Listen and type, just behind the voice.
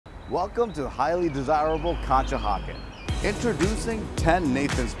Welcome to highly desirable Conshohocken. Introducing 10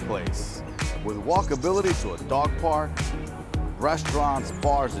 Nathan's Place. With walkability to a dog park, restaurants,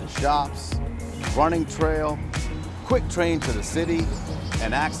 bars and shops, running trail, quick train to the city,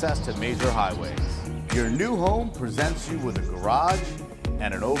 and access to major highways. Your new home presents you with a garage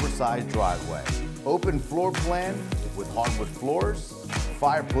and an oversized driveway. Open floor plan with hardwood floors,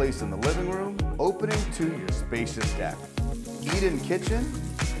 fireplace in the living room, opening to your spacious deck. Eat-in kitchen,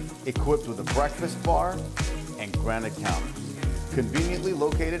 equipped with a breakfast bar and granite counters. Conveniently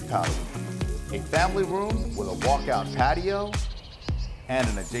located powder room. A family room with a walkout patio and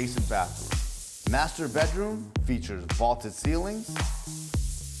an adjacent bathroom. Master bedroom features vaulted ceilings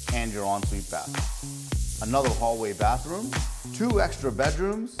and your ensuite bathroom. Another hallway bathroom, 2 extra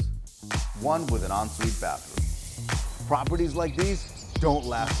bedrooms, 1 with an ensuite bathroom. Properties like these don't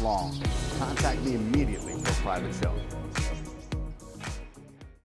last long. Contact me immediately for a private show.